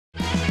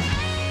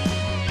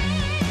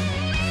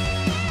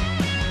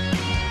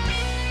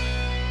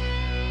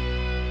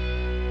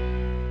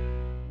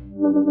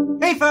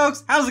Hey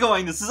folks, how's it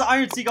going? This is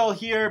Iron Seagull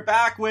here,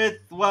 back with,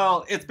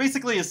 well, it's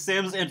basically a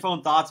Sims Info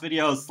and Thoughts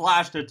video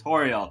 /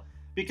 tutorial,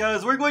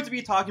 because we're going to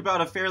be talking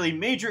about a fairly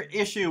major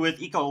issue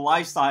with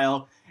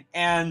eco-lifestyle,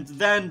 and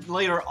then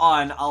later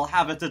on, I'll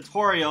have a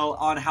tutorial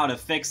on how to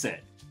fix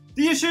it.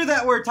 The issue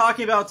that we're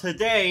talking about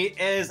today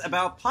is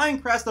about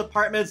Pinecrest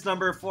Apartments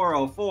number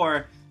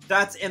 404,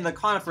 that's in the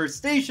Conifer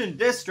Station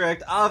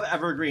district of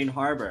Evergreen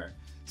Harbor.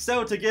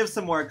 So to give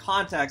some more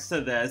context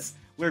to this,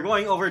 we're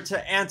going over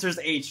to Answers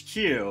HQ.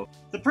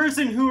 The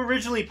person who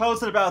originally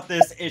posted about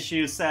this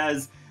issue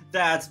says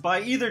that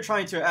by either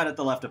trying to edit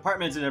the left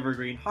apartment in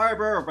Evergreen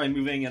Harbor or by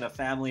moving in a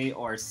family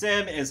or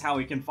sim is how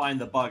we can find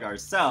the bug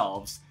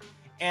ourselves.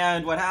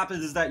 And what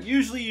happens is that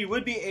usually you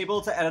would be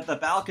able to edit the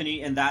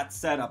balcony in that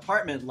said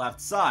apartment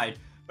left side,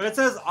 but it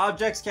says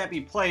objects can't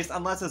be placed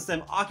unless a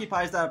sim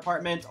occupies that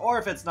apartment or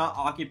if it's not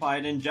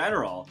occupied in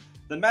general.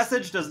 The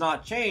message does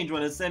not change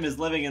when a sim is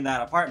living in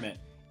that apartment.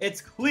 It's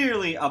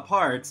clearly a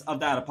part of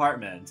that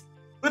apartment.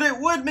 But it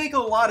would make a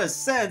lot of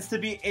sense to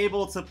be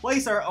able to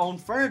place our own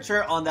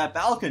furniture on that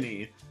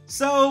balcony.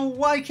 So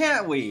why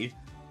can't we?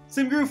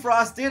 Simgrew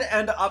Frost did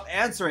end up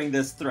answering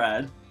this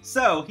thread.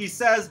 So he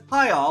says,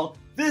 "Hi all,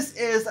 this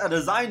is a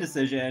design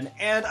decision,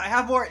 and I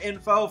have more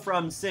info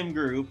from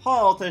Simgrew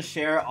Paul to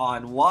share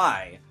on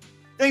why.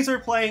 Thanks for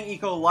playing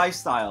Eco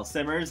Lifestyle,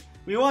 Simmers.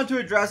 We want to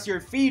address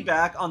your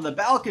feedback on the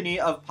balcony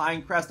of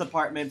Pinecrest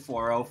Apartment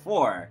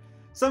 404.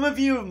 Some of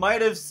you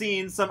might have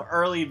seen some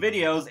early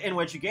videos in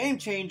which game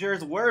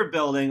changers were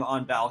building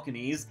on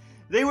balconies.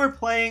 They were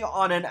playing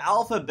on an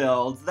alpha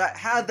build that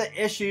had the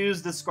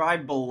issues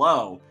described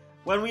below.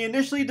 When we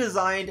initially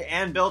designed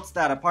and built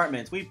that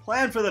apartment, we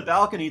planned for the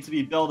balcony to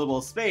be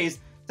buildable space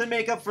to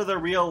make up for the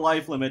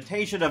real-life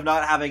limitation of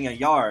not having a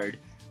yard.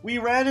 We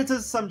ran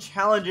into some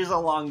challenges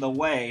along the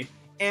way,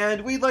 and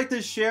we'd like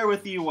to share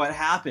with you what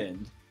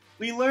happened.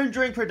 We learned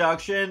during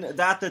production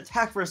that the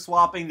tech for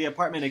swapping the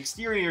apartment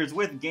exteriors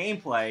with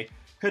gameplay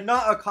could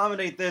not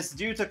accommodate this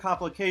due to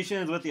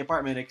complications with the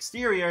apartment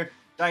exterior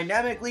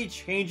dynamically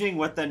changing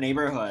with the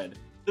neighborhood.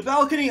 The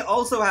balcony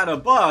also had a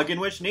bug in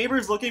which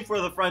neighbors looking for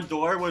the front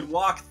door would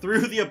walk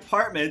through the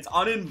apartment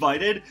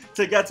uninvited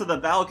to get to the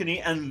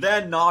balcony and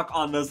then knock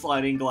on the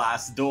sliding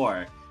glass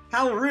door.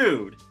 How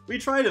rude! We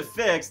tried to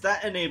fix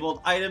that enabled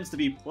items to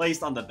be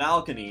placed on the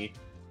balcony,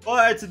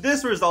 but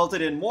this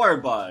resulted in more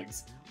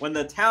bugs. When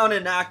the town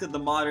enacted the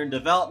Modern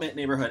Development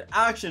Neighborhood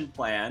Action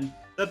Plan,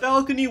 the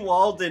balcony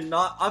wall did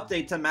not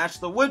update to match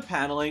the wood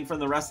paneling from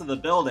the rest of the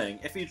building.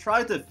 If you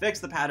tried to fix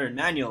the pattern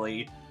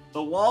manually,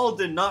 the wall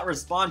did not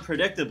respond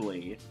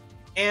predictably.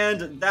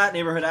 And that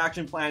Neighborhood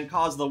Action Plan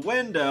caused the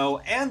window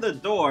and the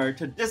door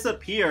to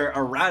disappear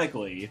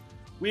erratically.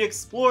 We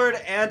explored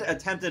and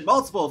attempted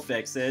multiple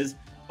fixes,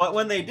 but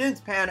when they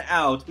didn't pan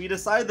out, we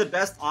decided the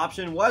best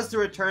option was to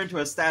return to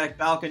a static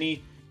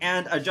balcony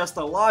and adjust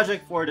the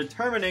logic for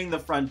determining the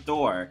front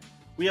door.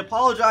 We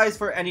apologize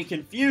for any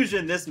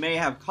confusion this may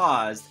have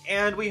caused,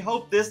 and we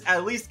hope this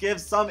at least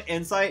gives some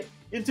insight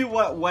into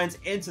what went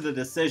into the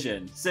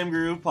decision.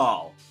 Simgrew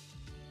Paul."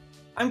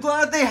 I'm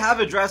glad they have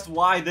addressed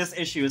why this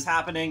issue is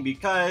happening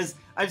because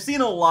I've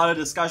seen a lot of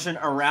discussion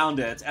around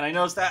it, and I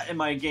noticed that in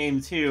my game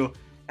too,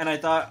 and I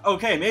thought,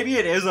 okay, maybe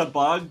it is a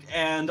bug,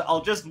 and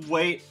I'll just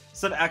wait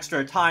some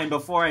extra time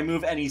before I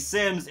move any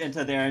Sims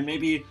into there, and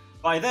maybe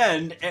by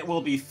then, it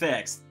will be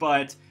fixed,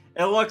 but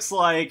it looks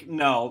like,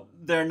 no,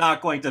 they're not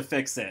going to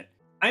fix it.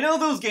 I know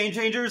those game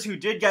changers who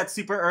did get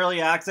super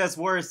early access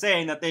were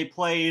saying that they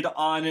played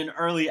on an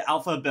early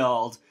alpha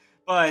build,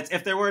 but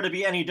if there were to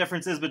be any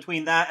differences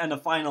between that and the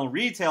final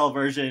retail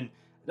version,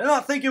 I do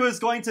not think it was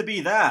going to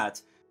be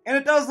that. And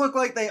it does look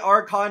like they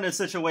are caught in a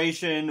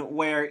situation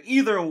where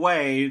either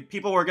way,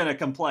 people were going to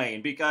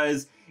complain,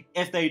 because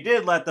if they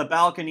did let the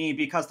balcony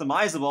be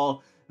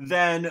customizable,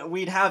 then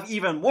we'd have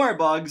even more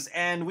bugs,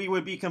 and we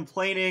would be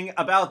complaining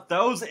about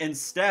those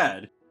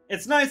instead.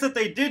 It's nice that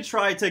they did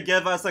try to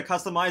give us a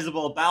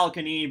customizable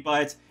balcony,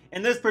 but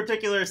in this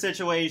particular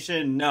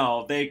situation,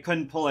 no, they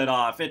couldn't pull it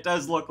off. It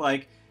does look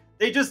like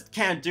they just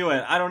can't do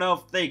it. I don't know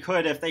if they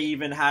could if they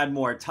even had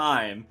more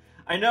time.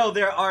 I know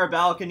there are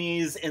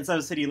balconies in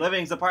some city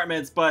livings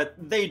apartments, but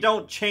they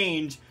don't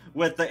change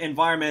with the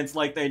environments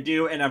like they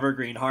do in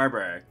Evergreen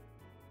Harbor.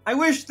 I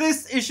wish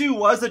this issue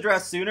was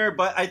addressed sooner,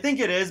 but I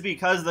think it is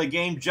because the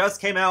game just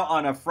came out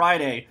on a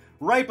Friday,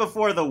 right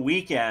before the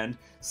weekend.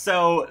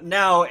 So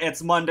now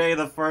it's Monday,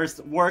 the first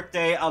work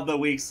day of the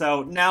week,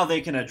 so now they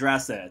can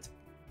address it.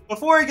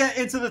 Before I get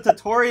into the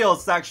tutorial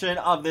section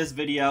of this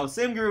video,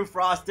 Simgrew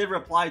Frost did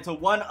reply to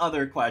one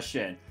other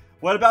question.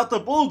 What about the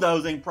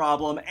bulldozing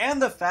problem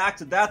and the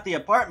fact that the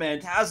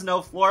apartment has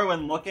no floor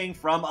when looking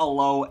from a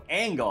low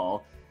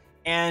angle?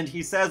 And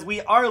he says,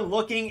 we are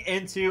looking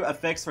into a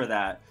fix for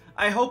that.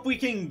 I hope we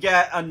can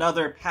get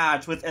another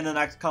patch within the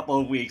next couple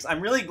of weeks.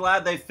 I'm really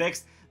glad they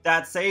fixed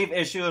that save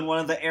issue in one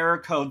of the error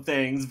code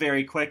things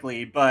very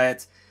quickly,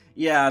 but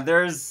yeah,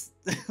 there's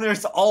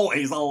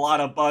always a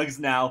lot of bugs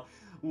now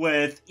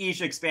with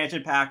each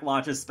expansion pack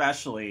launch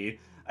especially.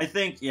 I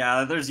think,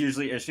 yeah, there's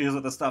usually issues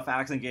with the stuff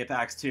packs and game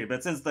packs too,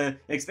 but since the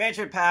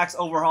expansion packs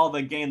overhaul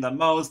the game the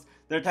most,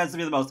 there tends to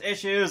be the most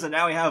issues, and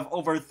now we have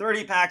over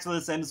 30 packs for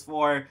The Sims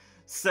 4,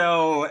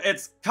 so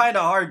it's kind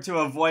of hard to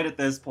avoid at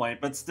this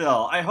point, but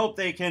still, I hope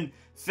they can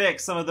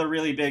fix some of the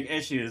really big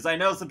issues. I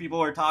know some people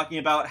were talking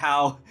about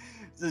how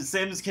The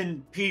Sims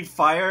can pee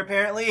fire,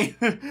 apparently,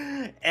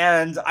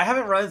 and I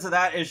haven't run into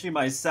that issue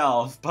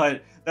myself,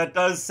 but that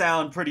does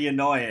sound pretty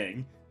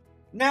annoying.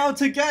 Now,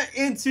 to get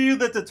into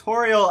the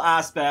tutorial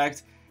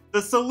aspect, the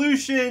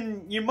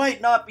solution, you might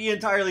not be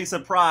entirely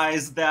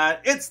surprised that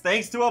it's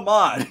thanks to a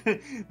mod.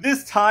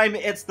 This time,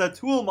 it's the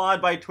Tool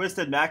mod by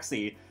Twisted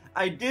Mexi.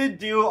 I did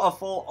do a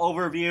full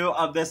overview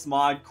of this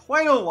mod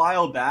quite a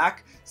while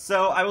back,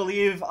 so I will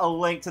leave a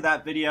link to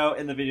that video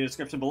in the video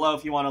description below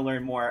if you want to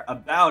learn more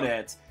about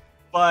it.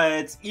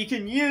 But you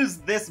can use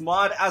this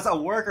mod as a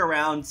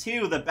workaround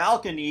to the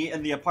balcony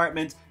in the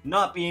apartment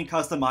not being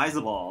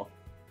customizable.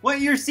 What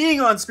you're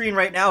seeing on screen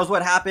right now is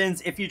what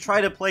happens if you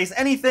try to place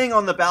anything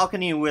on the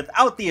balcony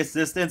without the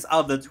assistance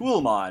of the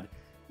tool mod.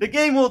 The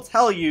game will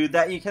tell you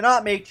that you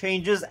cannot make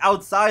changes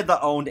outside the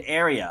owned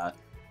area.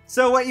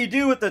 So what you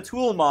do with the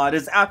tool mod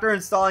is after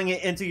installing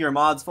it into your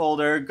mods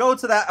folder, go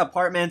to that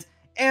apartment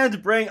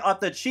and bring up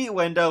the cheat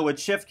window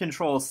with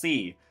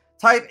Shift-Control-C.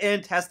 Type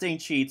in testing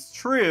cheats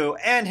true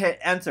and hit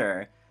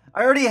enter.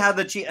 I already had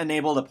the cheat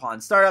enabled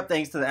upon startup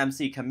thanks to the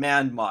MC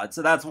command mod,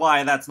 so that's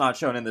why that's not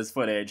shown in this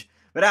footage.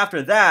 But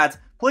after that,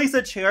 place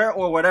a chair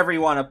or whatever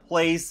you want to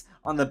place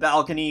on the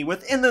balcony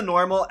within the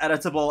normal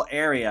editable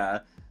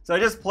area. So I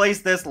just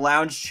placed this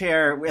lounge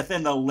chair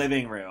within the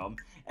living room.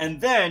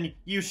 And then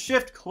you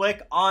shift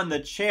click on the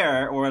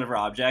chair or whatever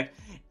object,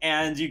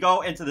 and you go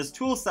into this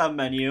tool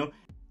submenu.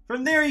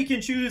 From there you can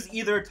choose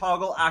either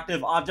toggle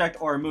active object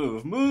or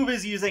move. Move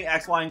is using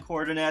X, Y, and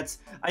coordinates.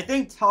 I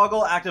think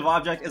toggle active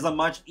object is a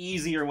much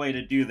easier way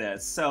to do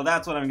this, so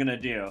that's what I'm gonna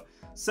do.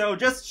 So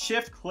just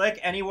shift click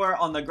anywhere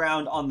on the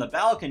ground on the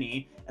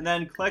balcony, and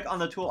then click on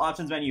the tool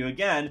options menu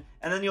again,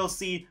 and then you'll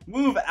see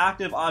move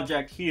active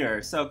object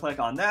here. So click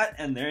on that,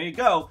 and there you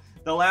go.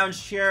 The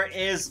lounge chair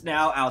is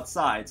now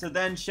outside. So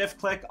then shift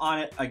click on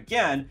it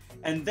again,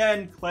 and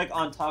then click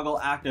on toggle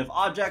active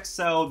object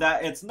so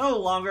that it's no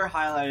longer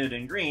highlighted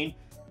in green.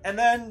 And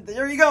then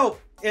there you go.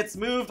 It's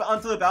moved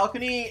onto the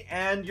balcony,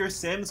 and your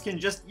Sims can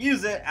just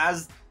use it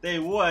as they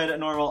would a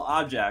normal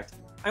object.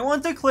 I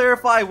want to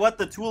clarify what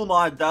the tool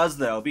mod does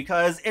though,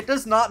 because it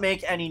does not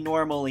make any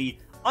normally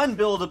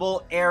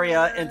unbuildable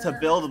area into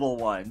buildable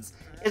ones.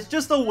 It's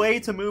just a way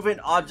to move an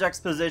object's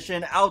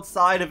position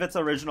outside of its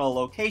original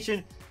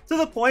location to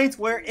the point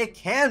where it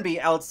can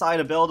be outside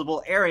a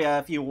buildable area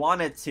if you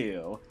want it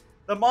to.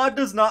 The mod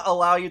does not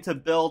allow you to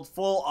build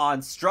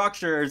full-on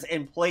structures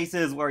in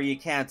places where you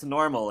can't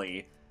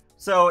normally.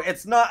 So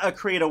it's not a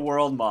create a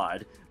world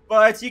mod.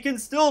 But you can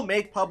still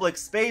make public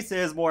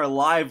spaces more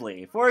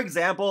lively. For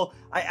example,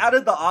 I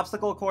added the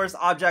obstacle course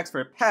objects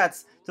for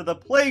pets to the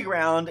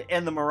playground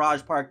in the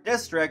Mirage Park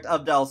district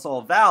of Del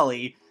Sol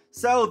Valley,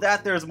 so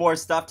that there's more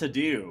stuff to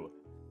do.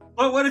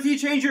 But what if you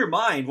change your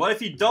mind? What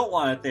if you don't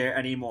want it there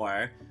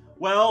anymore?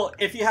 Well,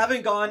 if you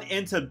haven't gone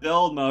into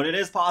build mode, it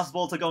is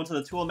possible to go into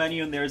the tool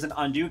menu and there's an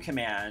undo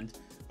command.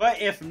 But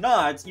if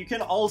not, you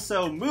can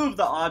also move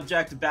the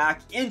object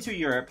back into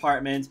your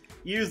apartment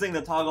using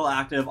the toggle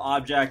active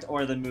object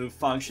or the move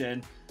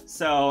function.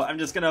 So I'm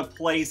just gonna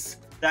place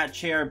that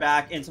chair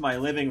back into my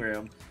living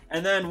room.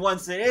 And then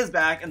once it is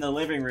back in the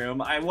living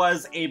room, I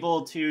was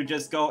able to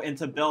just go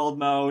into build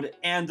mode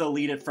and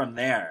delete it from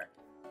there.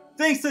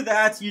 Thanks to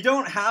that, you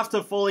don't have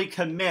to fully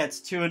commit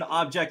to an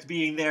object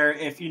being there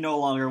if you no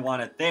longer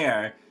want it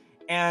there.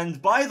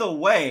 And by the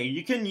way,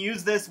 you can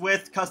use this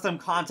with custom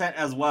content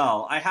as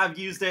well. I have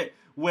used it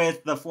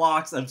with the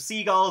flocks of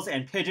seagulls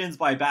and pigeons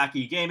by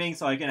Backy Gaming,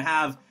 so I can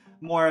have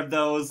more of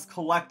those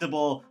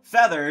collectible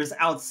feathers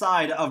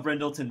outside of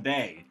Brindleton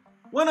Bay.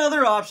 One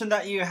other option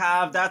that you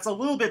have that's a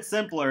little bit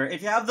simpler,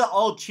 if you have the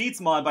All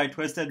Cheats mod by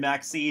Twisted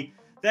Mexi,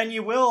 then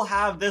you will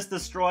have this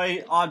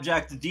destroy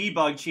object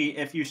debug cheat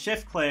if you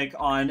shift click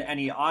on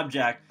any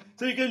object.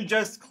 So you can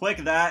just click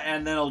that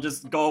and then it'll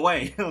just go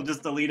away. It'll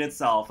just delete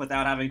itself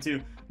without having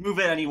to move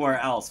it anywhere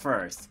else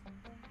first.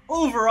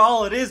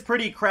 Overall, it is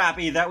pretty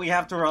crappy that we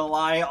have to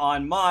rely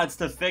on mods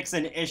to fix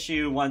an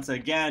issue once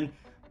again,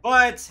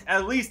 but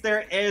at least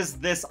there is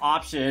this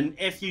option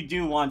if you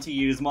do want to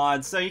use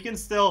mods, so you can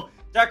still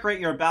decorate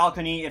your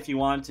balcony if you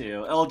want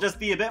to. It'll just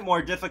be a bit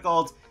more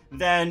difficult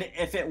than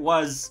if it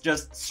was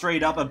just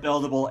straight up a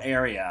buildable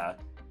area.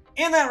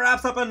 And that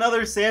wraps up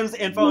another Sims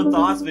Info and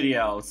Thoughts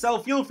video, so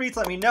feel free to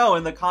let me know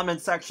in the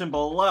comments section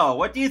below.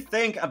 What do you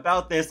think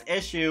about this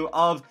issue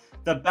of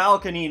the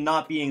balcony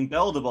not being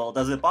buildable?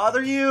 Does it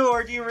bother you,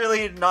 or do you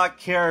really not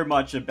care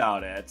much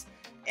about it?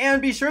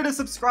 And be sure to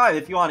subscribe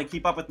if you want to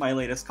keep up with my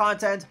latest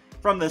content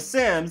from The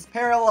Sims,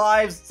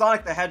 Paralives,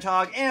 Sonic the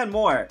Hedgehog, and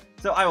more.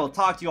 So I will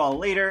talk to you all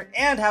later,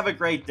 and have a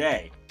great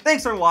day.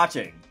 Thanks for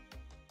watching!